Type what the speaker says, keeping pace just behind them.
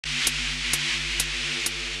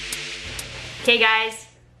Okay guys,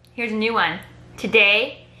 here's a new one.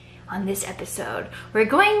 Today, on this episode, we're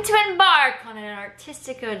going to embark on an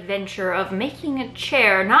artistic adventure of making a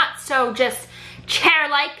chair, not so just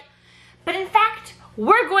chair-like, but in fact,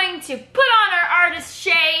 we're going to put on our artist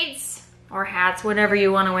shades, or hats, whatever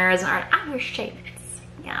you want to wear as an artist. I wear shades,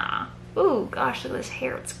 yeah. Ooh, gosh, look at this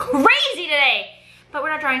hair, it's crazy today. But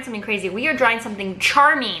we're not drawing something crazy, we are drawing something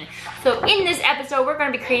charming. So in this episode, we're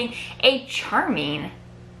gonna be creating a charming,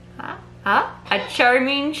 a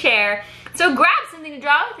charming chair. So grab something to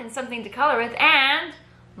draw with and something to color with, and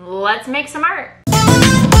let's make some art.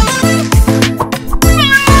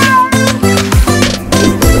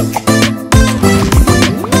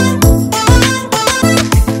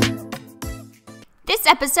 This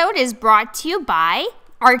episode is brought to you by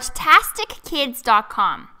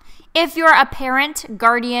artastickids.com. If you're a parent,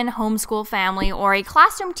 guardian, homeschool family, or a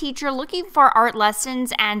classroom teacher looking for art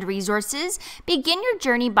lessons and resources, begin your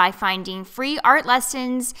journey by finding free art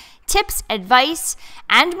lessons, tips, advice,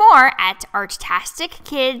 and more at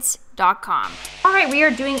artastickids.com. All right, we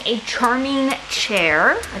are doing a charming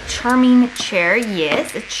chair. A charming chair,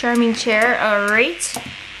 yes, a charming chair. All right,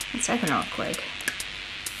 one second real quick.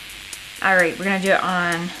 All right, we're gonna do it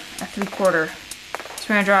on a 3/4. So we're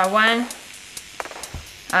gonna draw one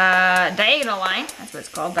diagonal line, that's what it's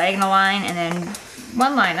called, diagonal line, and then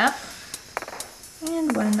one line up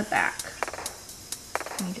and one in the back.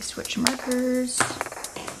 I need to switch markers.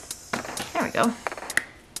 There we go.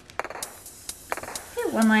 Okay,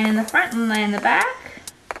 one line in the front, one line in the back,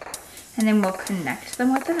 and then we'll connect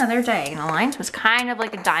them with another diagonal line. So it's kind of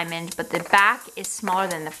like a diamond, but the back is smaller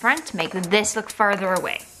than the front to make this look farther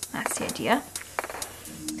away. That's the idea.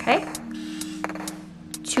 Okay.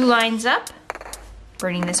 2 lines up.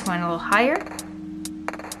 Bringing this one a little higher.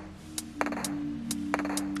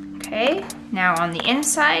 Okay, now on the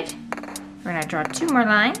inside, we're gonna draw 2 more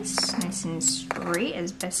lines, nice and straight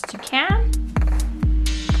as best you can.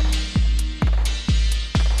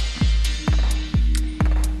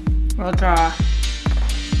 We'll draw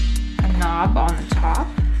a knob on the top,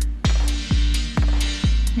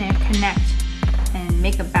 and then connect and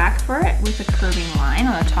make a back for it with a curving line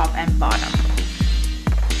on the top and bottom.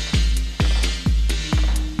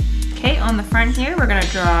 Okay, on the front here, we're gonna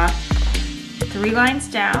draw 3 lines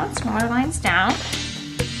down, smaller lines down.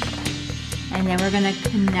 And then we're gonna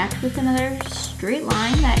connect with another straight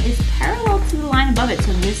line that is parallel to the line above it.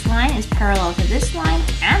 So this line is parallel to this line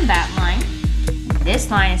and that line. This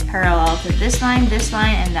line is parallel to this line,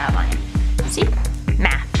 and that line. See?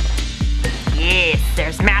 Math. Yes,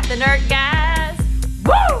 there's math and art, guys.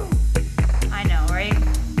 Woo! I know, right?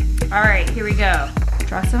 All right, here we go.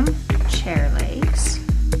 Draw some chair legs.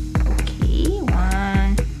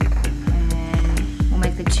 One, and then we'll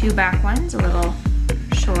make the 2 back ones a little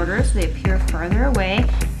shorter so they appear farther away.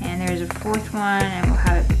 And there's a 4th one, and we'll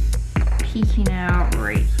have it peeking out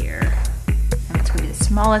right here. And it's gonna be the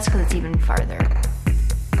smallest because it's even farther.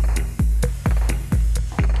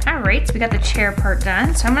 All right, so we got the chair part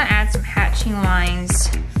done. So I'm gonna add some hatching lines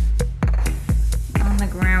on the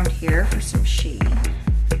ground here for some shading.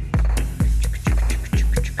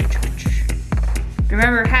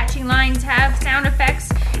 Remember, hatching lines have sound effects,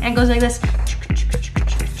 and it goes like this.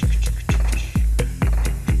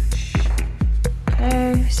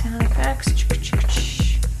 Okay, sound effects.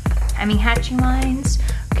 Hatching lines.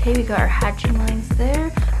 Okay, we got our hatching lines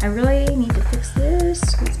there. I really need to fix this.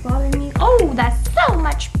 It's bothering me. Oh, that's so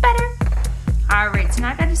much better. All right, so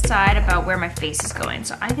now I gotta decide about where my face is going.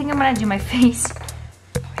 So I think I'm gonna do my face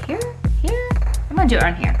here. I'm gonna do it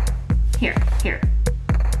on here. Here.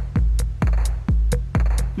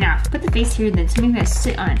 Now, if I put the face here, then something's gonna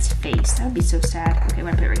sit on its face. That would be so sad. Okay, I'm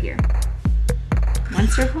gonna put it right here. 1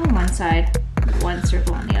 circle on one side, 1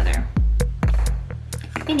 circle on the other.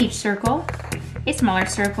 In each circle, a smaller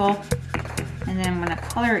circle, and then I'm gonna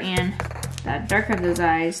color in the darker of those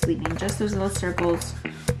eyes, leaving just those little circles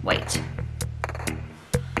white.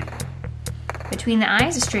 Between the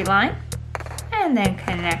eyes, a straight line, and then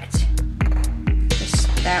connect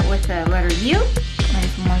that with the letter U. And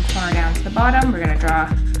from one corner down to the bottom, we're gonna draw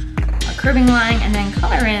a curving line and then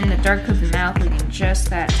color in the dark of the mouth, leaving just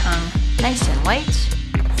that tongue nice and white.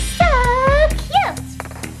 So cute!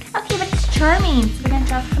 Okay, but it's charming. So we're gonna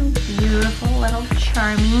draw some beautiful little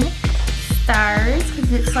charming stars,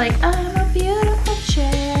 because it's like, I'm a beautiful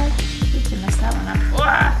chair. Oops, I messed that one up.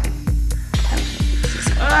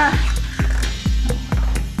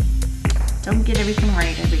 Don't get everything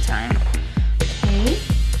right every time. Okay.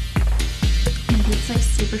 It's like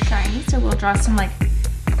super shiny, so we'll draw some like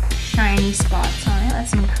shiny spots on it. That's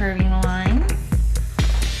some curving line.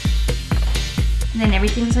 And then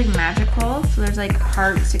everything's like magical. So there's like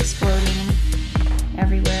hearts exploding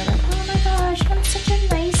everywhere. Like, oh my gosh, I'm such a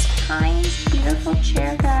nice, kind, beautiful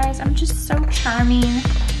chair, guys. I'm just so charming.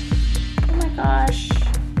 Oh my gosh,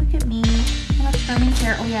 look at me. I'm a charming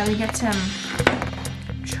chair. Oh yeah, we get some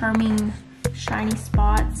charming shiny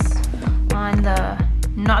spots on the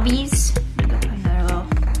knobbies. Another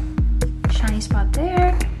little shiny spot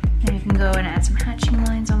there. Then you can go and add some hatching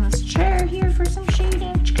lines on this chair here for some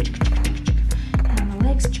shading. And on the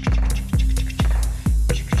legs.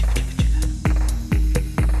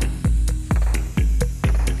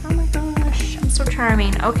 Oh my gosh, I'm so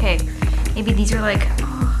charming. Okay, maybe these are like,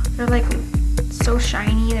 oh, they're like so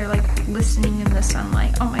shiny. They're like glistening in the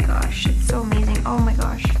sunlight. Oh my gosh, it's so amazing. Oh my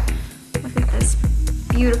gosh, look at this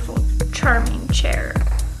beautiful, charming chair.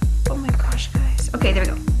 Oh my gosh, guys. Okay, there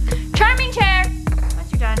we go. Charming chair.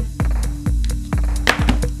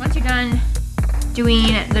 Once you're done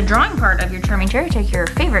doing the drawing part of your charming chair, take your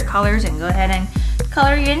favorite colors and go ahead and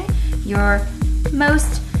color in your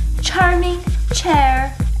most charming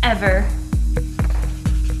chair ever.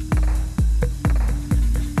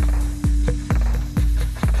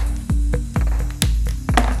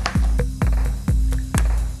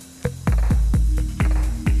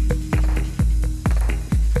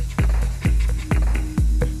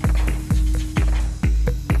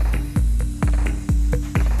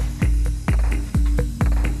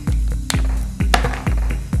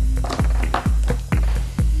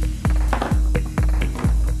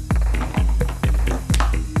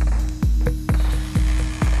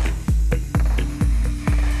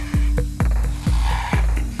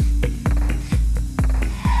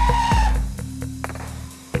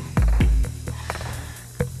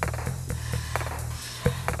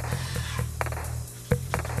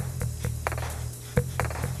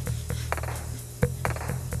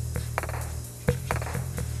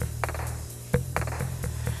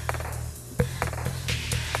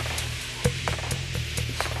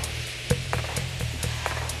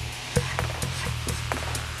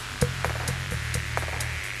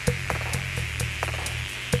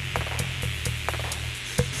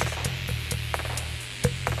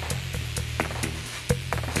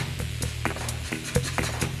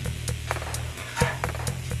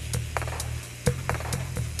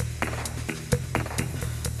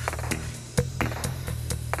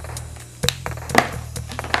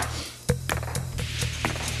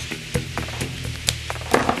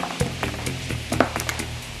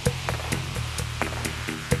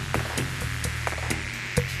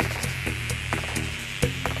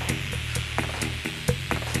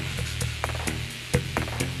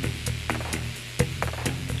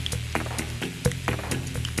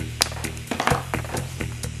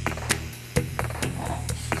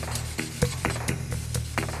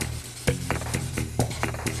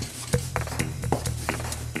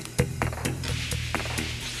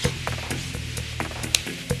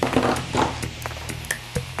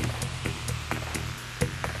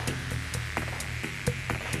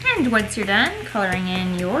 And once you're done coloring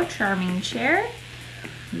in your charming chair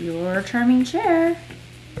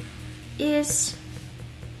is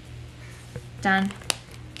done.